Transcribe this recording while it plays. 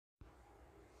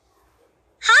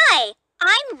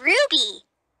I'm Ruby.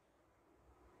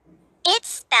 It's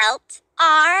spelt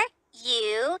R-U-B-Y.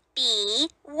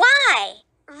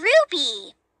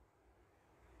 Ruby.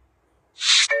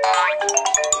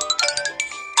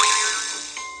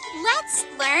 Let's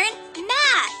learn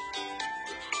math.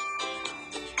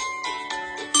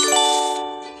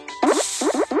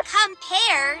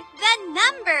 Compare the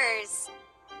numbers.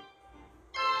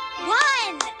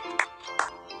 1,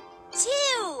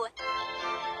 2,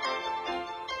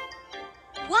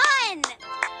 1.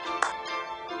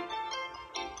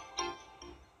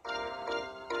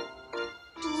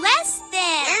 Less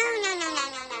than.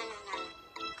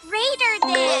 Greater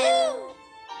than.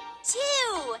 2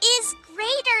 is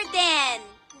greater than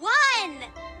 1.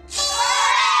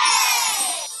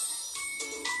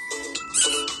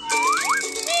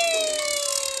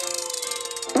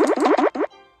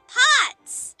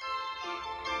 Pots.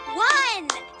 1,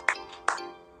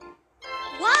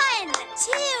 1,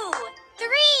 2,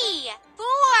 3, 4.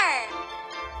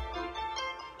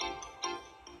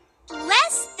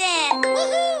 Less than.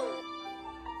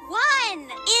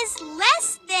 1 is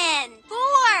less than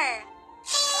 4.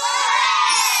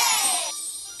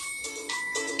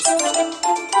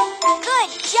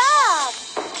 Good job!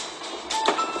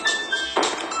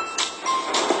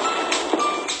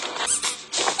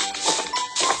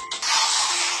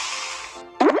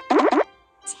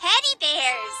 Teddy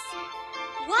bears.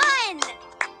 1,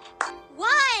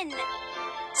 1,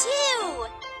 2,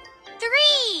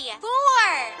 3, 4,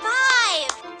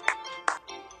 5.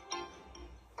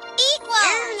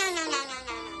 Equal.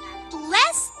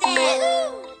 Less than.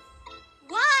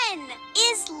 1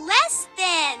 is less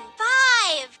than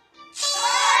 5.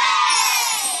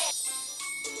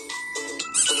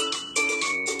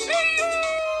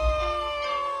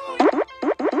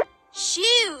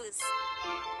 Shoes.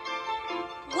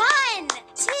 1,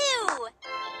 2,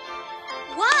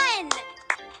 1.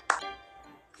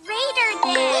 Greater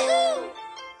than.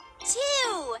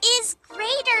 2 is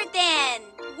greater than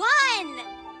 1.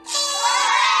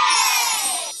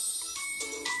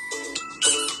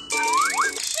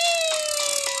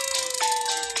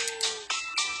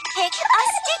 Pick a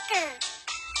sticker.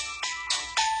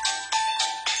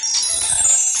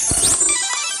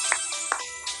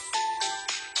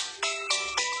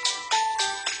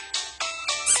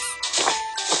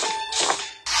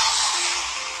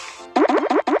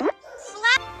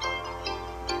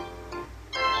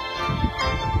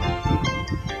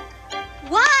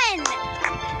 One,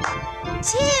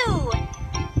 2,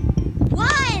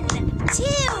 1,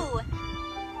 2,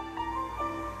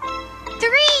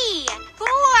 3, 4,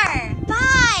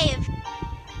 5.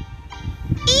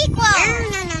 Equal.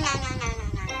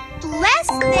 Less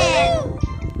than.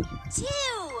 2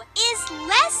 is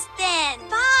less than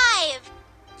 5.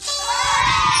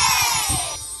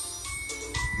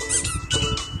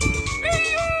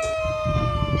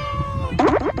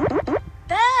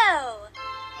 Bow.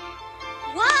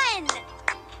 1,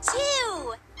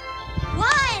 2,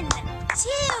 1,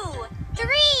 2,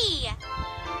 3.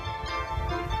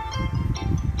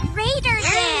 Greater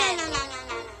than.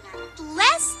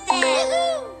 Less than.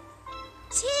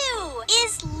 2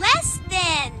 is less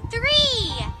than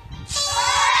 3.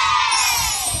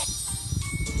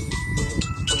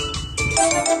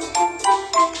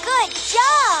 Good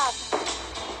job!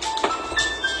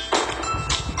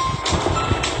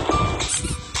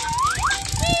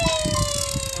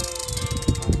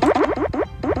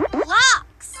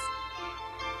 Blocks.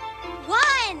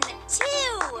 1,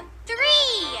 2,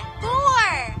 3,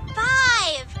 4,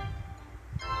 5.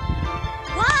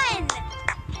 1,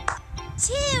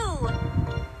 2.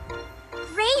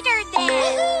 Greater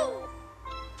than.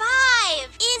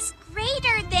 5 is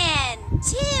greater than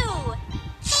 2.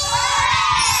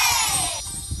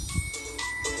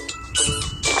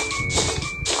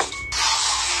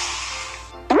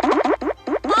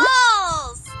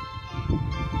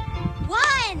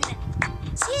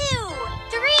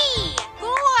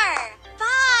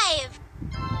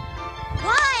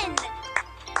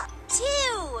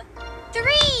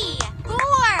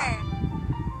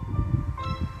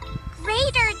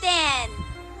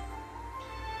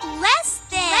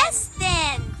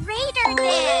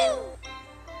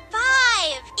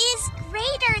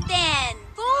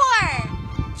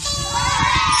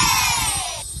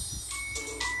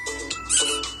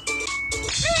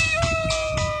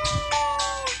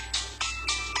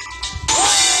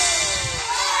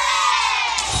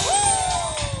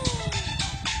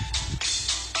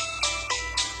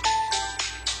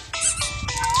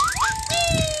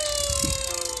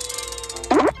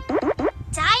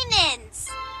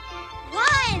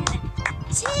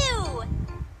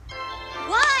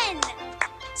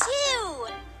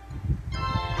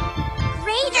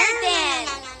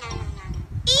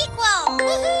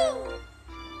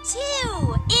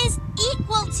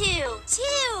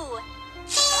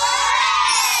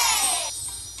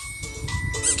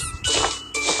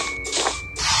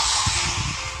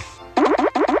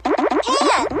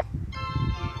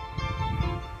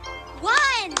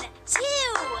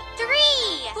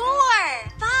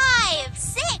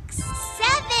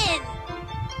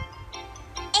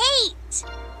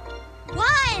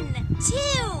 1,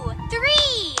 2,